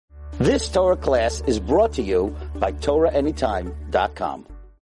This Torah class is brought to you by TorahAnytime.com.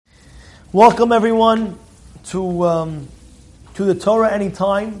 Welcome everyone to the Torah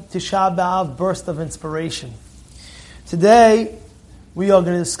Anytime Tisha B'Av Burst of Inspiration. Today we are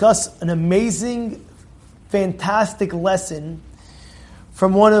going to discuss an amazing, fantastic lesson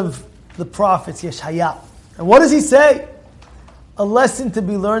from one of the prophets, Yeshaya. And what does he say? A lesson to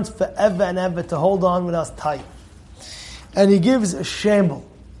be learned forever and ever, to hold on with us tight. And he gives a shamble.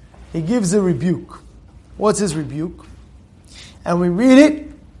 He gives a rebuke. What's his rebuke? And we read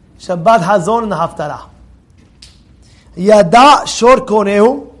it, Shabbat Hazon in the Haftarah. Yada shor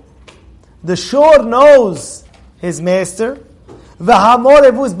konehu. The shor knows his master. V'hamor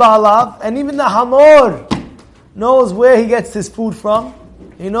evuz ba'alav. And even the hamor knows where he gets his food from.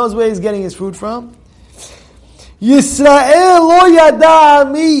 He knows where he's getting his food from. Yisrael lo yada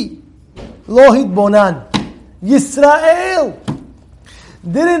ami lo hitbonan. Yisrael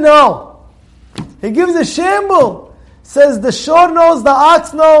didn't know. He gives a shamble. Says the shor knows, the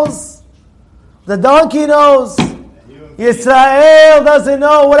ox knows, the donkey knows. Yisrael doesn't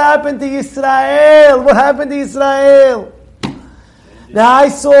know. What happened to Yisrael? What happened to Yisrael? Now I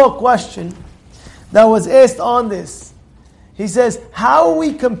saw a question that was asked on this. He says, how are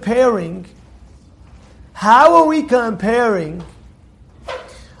we comparing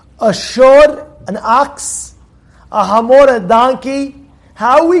a shor, an ox, a hamor, a donkey?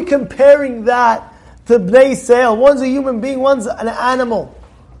 How are we comparing that to Bnei Yisrael? One's a human being, one's an animal.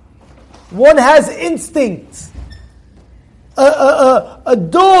 One has instinct. A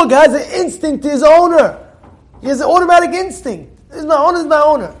dog has an instinct to his owner. He has an automatic instinct. This is my owner, this is my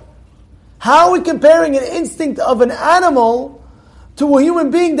owner. How are we comparing an instinct of an animal to a human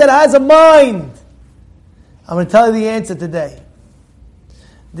being that has a mind? I'm going to tell you the answer today.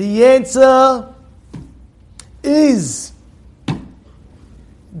 The answer is,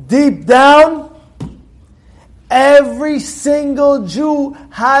 deep down, every single Jew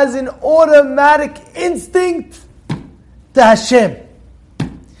has an automatic instinct to Hashem.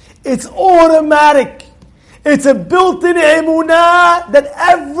 It's automatic. It's a built-in emunah that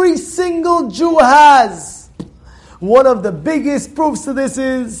every single Jew has. One of the biggest proofs of this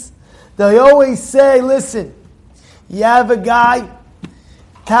is, they always say, listen, you have a guy,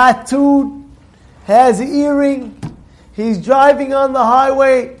 tattooed, has an earring, he's driving on the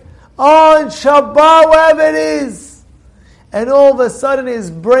highway, on Shabbat, wherever it is, and all of a sudden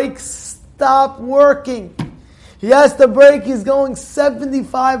his brakes stop working. He has to brake, he's going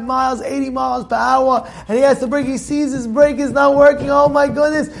 75 miles, 80 miles per hour, and he has to brake, he sees his brake is not working, oh my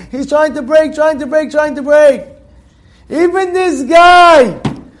goodness, he's trying to brake. Even this guy,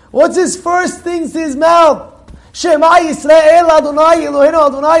 what's his first things to his mouth? Shema Yisrael Adonai Eloheinu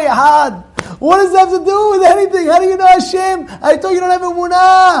Adonai Echad. What does that have to do with anything? How do you know Hashem? I thought you don't have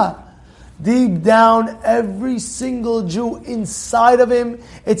emunah. Deep down, every single Jew inside of him,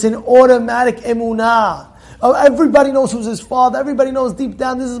 it's an automatic emunah. Everybody knows who's his father. Everybody knows deep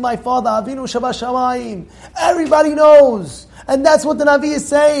down, this is my father. Avinu Shabbat Shamayim. Everybody knows. And that's what the Navi is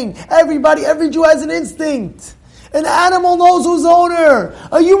saying. Every Jew has an instinct. An animal knows who's owner.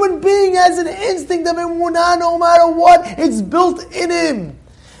 A human being has an instinct of emunah no matter what. It's built in him.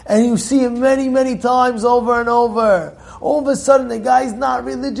 And you see it many, many times over and over. All of a sudden, the guy's not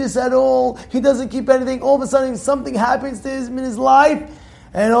religious at all. He doesn't keep anything. All of a sudden, something happens to him in his life.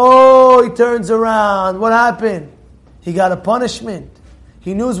 And he turns around. What happened? He got a punishment.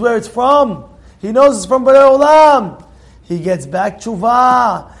 He knows where it's from. He knows it's from Borei Olam. He gets back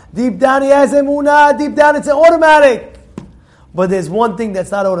tshuva. Deep down he has emunah. Deep down it's automatic. But there's one thing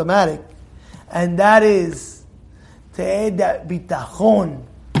that's not automatic. And that is to add that bitachon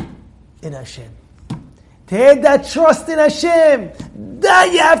in Hashem. To add that trust in Hashem.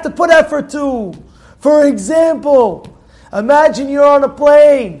 That you have to put effort to. For example, imagine you're on a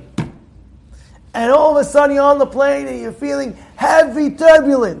plane. And all of a sudden you're on the plane and you're feeling heavy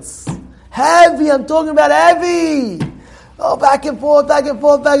turbulence. Heavy, I'm talking about heavy. Oh, back and forth.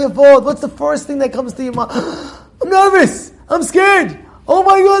 What's the first thing that comes to your mind? I'm nervous. I'm scared. Oh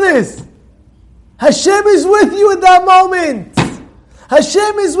my goodness. Hashem is with you at that moment.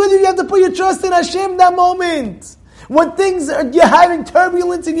 Hashem is with you. You have to put your trust in Hashem in that moment. When you're having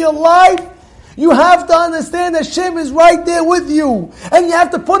turbulence in your life, you have to understand that Hashem is right there with you. And you have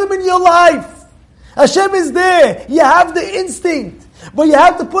to put Him in your life. Hashem is there. You have the instinct. But you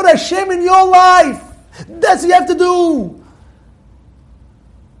have to put Hashem in your life. That's what you have to do.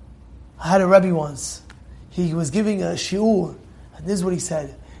 I had a Rebbe once. He was giving a shiur. And this is what he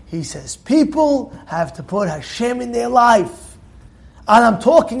said. He says, people have to put Hashem in their life. And I'm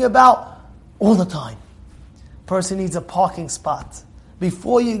talking about all the time. Person needs a parking spot.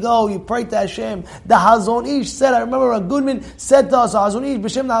 Before you go, you pray to Hashem. The Hazon Ish said, I remember a Goodman said to us, Hazon Ish,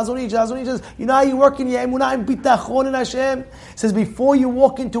 B'Shem the Hazon Ish says, you know how you work in your emunah and bitachon in Hashem? He says, before you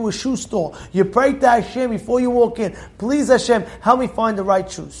walk into a shoe store, you pray to Hashem before you walk in. Please Hashem, help me find the right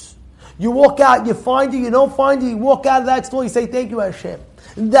shoes. You walk out, you find it, you don't find it, you walk out of that store, you say, thank you Hashem.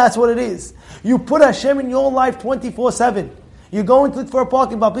 And that's what it is. You put Hashem in your life 24/7. You're going to look for a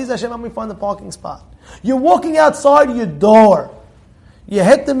parking spot. Please Hashem, help me find the parking spot. You're walking outside your door. You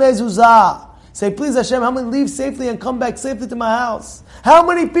hit the mezuzah. Say, please Hashem, help me leave safely and come back safely to my house. How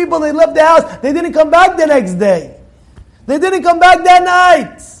many people, they left the house, they didn't come back the next day. They didn't come back that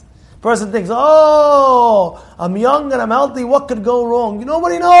night. Person thinks, oh, I'm young and I'm healthy, what could go wrong?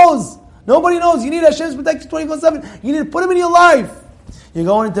 Nobody knows. Nobody knows. You need Hashem's protection 24/7. You need to put Him in your life. You're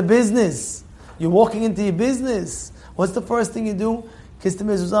going into business. You're walking into your business. What's the first thing you do? Kiss the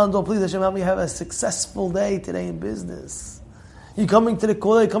mezuzah and door. Please Hashem, help me have a successful day today in business. You're coming to the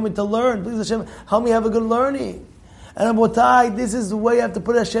kollel, you're coming to learn. Please Hashem, help me have a good learning. And Abotai, this is the way you have to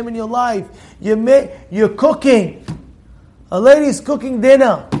put Hashem in your life. You're cooking. A lady's cooking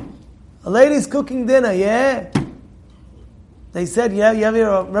dinner. A lady's cooking dinner, yeah? They said, you have here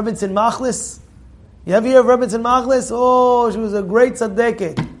a Rebbetzin Machlis? You have here a Rebbetzin Machlis? Oh, she was a great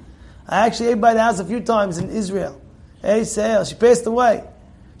tzaddiket. I actually ate by the house a few times in Israel. She passed away.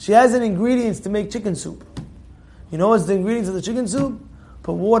 She has the ingredients to make chicken soup. You know what's the ingredients of the chicken soup?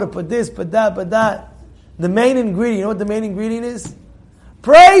 Put water, put this, put that, put that. The main ingredient, you know what the main ingredient is?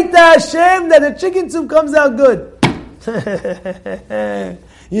 Pray to Hashem that the chicken soup comes out good.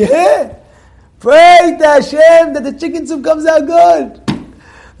 Yeah? Pray to Hashem that the chicken soup comes out good.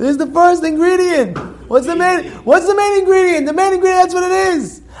 This is the first ingredient. What's the main ingredient? The main ingredient, that's what it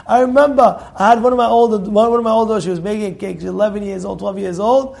is. I remember I had one of my older, she was making a cake. She's 11 years old, 12 years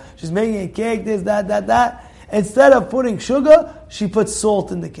old. She's making a cake, this, that. Instead of putting sugar, she put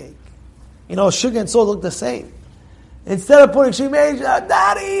salt in the cake. Sugar and salt look the same. Instead of putting, she made,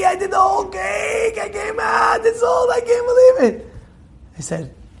 Daddy, I did the whole cake. I came out, it's salt, I can't believe it. I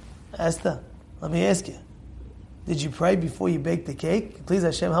said, Esther, let me ask you. Did you pray before you baked the cake? Please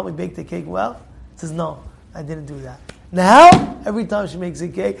Hashem, help me bake the cake well? She says, no, I didn't do that. Now, every time she makes a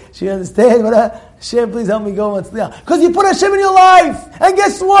cake, she understands, Hashem, please help me go once now. Because you put Hashem in your life. And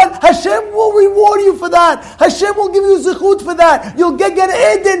guess what? Hashem will reward you for that. Hashem will give you zechut for that. You'll get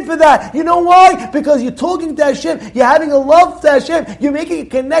Eden for that. You know why? Because you're talking to Hashem. You're having a love to Hashem. You're making a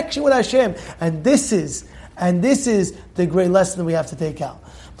connection with Hashem. And this is the great lesson that we have to take out.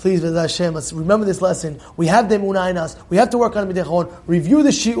 Please, B'ezras Hashem, let's remember this lesson. We have the emunah in us. We have to work on bitachon. Review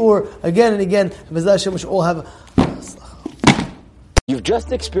the shiur again and again. And B'ezras Hashem, we should all have You've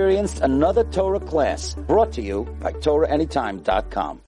just experienced another Torah class brought to you by TorahAnytime.com.